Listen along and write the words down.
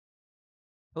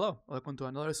Hello, welcome to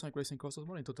another Sonic Racing Crossworlds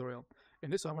morning tutorial.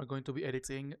 In this one, we're going to be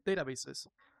editing databases.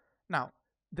 Now,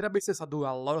 databases do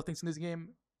a lot of things in this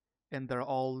game, and they're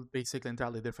all basically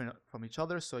entirely different from each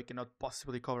other, so I cannot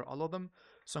possibly cover all of them.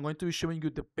 So I'm going to be showing you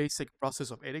the basic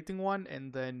process of editing one,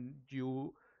 and then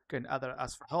you can either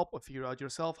ask for help or figure out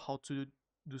yourself how to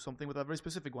do something with a very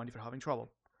specific one if you're having trouble.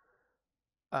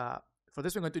 Uh, for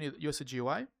this, we're going to need USG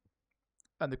UI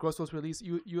and the Crossworlds release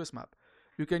US map.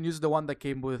 You can use the one that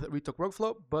came with Retalk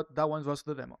Workflow, but that one was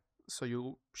the demo, so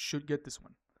you should get this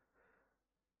one.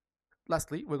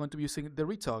 Lastly, we're going to be using the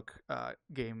Retalk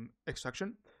game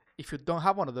extraction. If you don't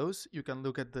have one of those, you can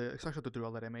look at the extraction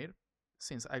tutorial that I made,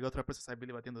 since I got references, I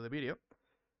believe, at the end of the video.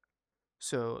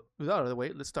 So, with that out of the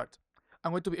way, let's start.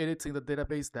 I'm going to be editing the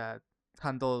database that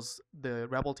handles the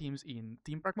Rebel teams in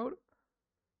Team Park mode.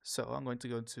 So, I'm going to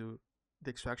go into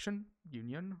the extraction,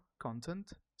 union,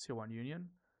 content, 01 union,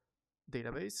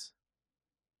 database,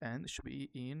 and it should be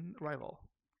in rival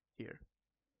here.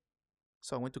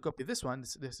 So I'm going to copy this one.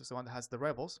 This is the one that has the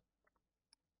rivals.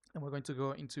 And we're going to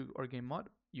go into our game mod,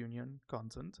 union,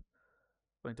 content.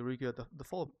 We're going to recreate the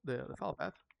file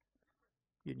path,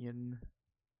 union,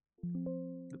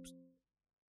 oops,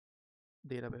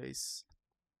 database,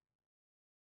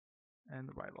 and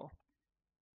rival.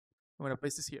 I'm going to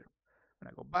place this here. I'm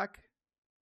going to go back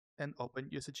and open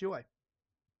usage UI.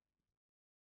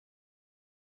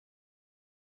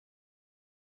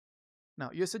 Now,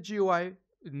 usage UI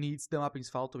needs the mappings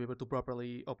file to be able to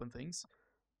properly open things.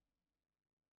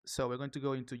 So we're going to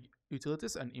go into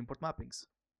utilities and import mappings.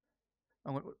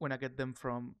 And when I get them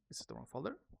from, this is the wrong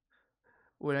folder.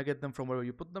 When I get them from wherever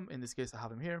you put them, in this case I have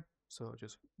them here. So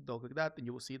just double click that and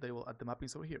you will see they will add the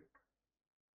mappings over here.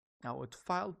 Now with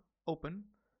file, open,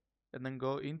 and then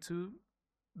go into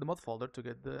the mod folder to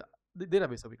get the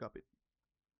database that we copied.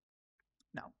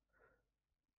 Now,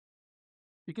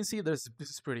 you can see this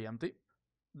is pretty empty.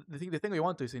 The thing we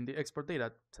want to is in the export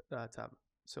data tab.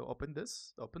 So open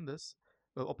this, open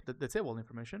the table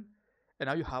information, and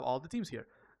now you have all the teams here.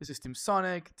 This is Team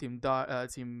Sonic, Team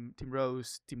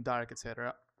Rose, Team Dark,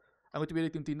 etc. I'm going to be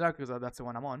editing Team Dark because that's the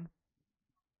one I'm on.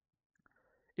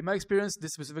 In my experience,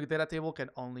 this specific data table can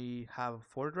only have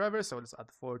 4 drivers, so let's add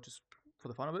 4 just for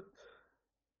the fun of it.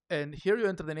 And here you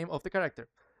enter the name of the character.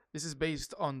 This is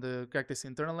based on the character's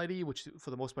internal ID, which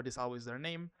for the most part is always their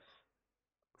name.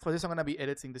 For this, I'm going to be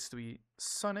editing this to be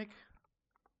Sonic,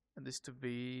 and this to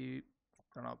be,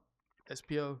 I don't know,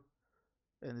 SPO,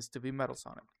 and this to be Metal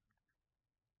Sonic.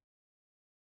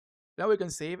 Now we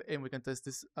can save and we can test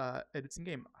this editing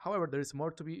game. However, there is more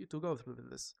to go through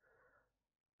with this.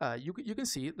 You can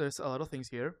see there's a lot of things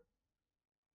here.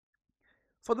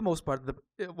 For the most part,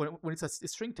 when it's a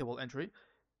string table entry,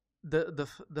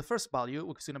 the first value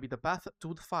is going to be the path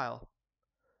to the file.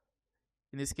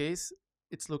 In this case,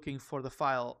 it's looking for the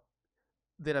file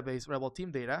database Rebel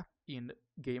team data in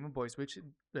game voice switch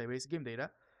database game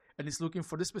data, and it's looking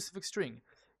for this specific string.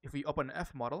 If we open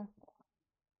F model,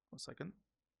 1 second.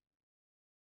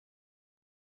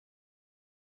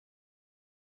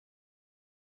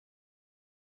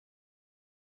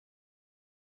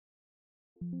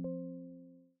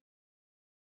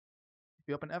 If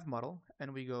we open F model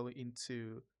and we go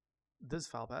into this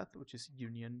file path, which is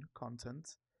union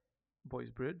content voice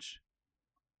bridge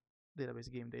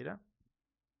database game data,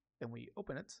 and we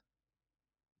open it,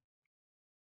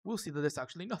 we'll see that there's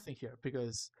actually nothing here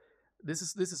because this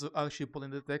is actually pulling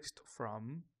the text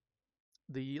from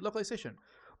the localization.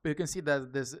 But you can see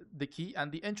that there's the key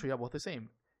and the entry are both the same.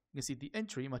 You can see the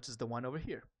entry matches the one over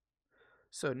here.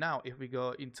 So now if we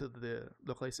go into the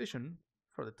localization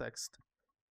for the text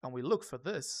and we look for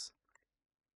this,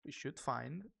 we should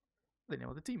find the name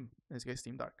of the team, in this case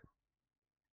Team Dark.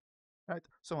 Right.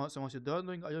 So once you're done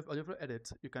doing all your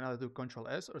edits, you can either do Control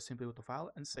S or simply go to File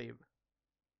and Save.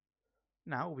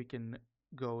 Now we can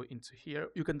go into here.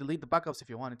 You can delete the backups if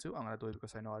you wanted to. I'm gonna do it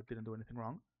because I know I didn't do anything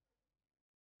wrong.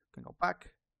 You can go back,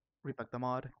 repack the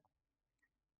mod,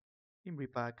 in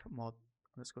repack mod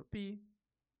underscore P,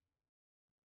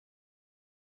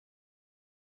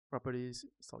 properties,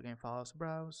 install game files,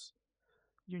 browse,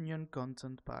 union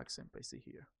content packs, and paste it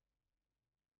here.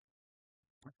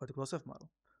 For the close F model.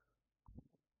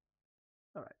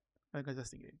 Alright, I'm going to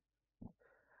testing game.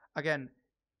 Again,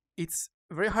 it's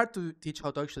very hard to teach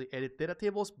how to actually edit data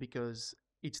tables because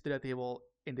each data table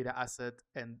and data asset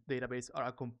and database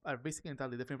are basically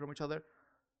entirely different from each other.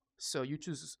 So you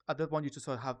choose, at that point, you just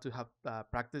have to have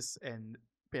practice and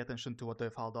pay attention to what the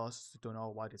file does to know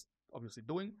what it's obviously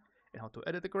doing and how to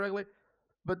edit it correctly.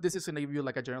 But this is going to give you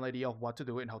like a general idea of what to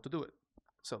do and how to do it.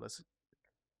 So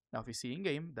now if you see in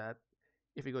game that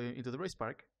if we go into the race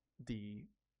park, the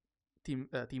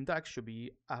team tag should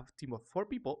be a team of 4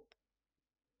 people,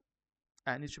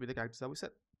 and it should be the characters that we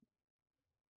set.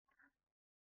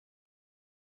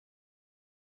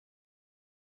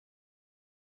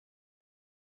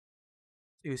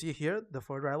 You see here, the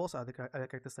 4 rivals are the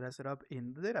characters that I set up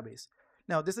in the database.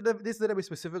 Now, this database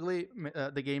specifically,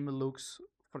 the game looks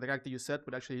for the character you set,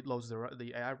 but actually loads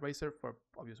the AI racer for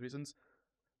obvious reasons.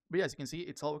 But yeah, as you can see,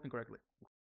 it's all working correctly.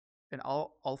 And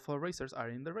all 4 racers are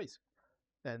in the race.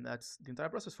 And that's the entire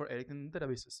process for editing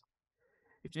databases.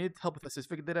 If you need help with a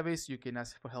specific database, you can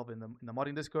ask for help in the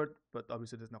modding Discord, but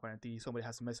obviously there's no guarantee somebody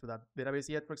has messed with that database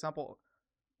yet, for example,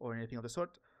 or anything of the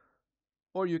sort.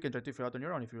 Or you can try to figure out on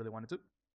your own if you really wanted to.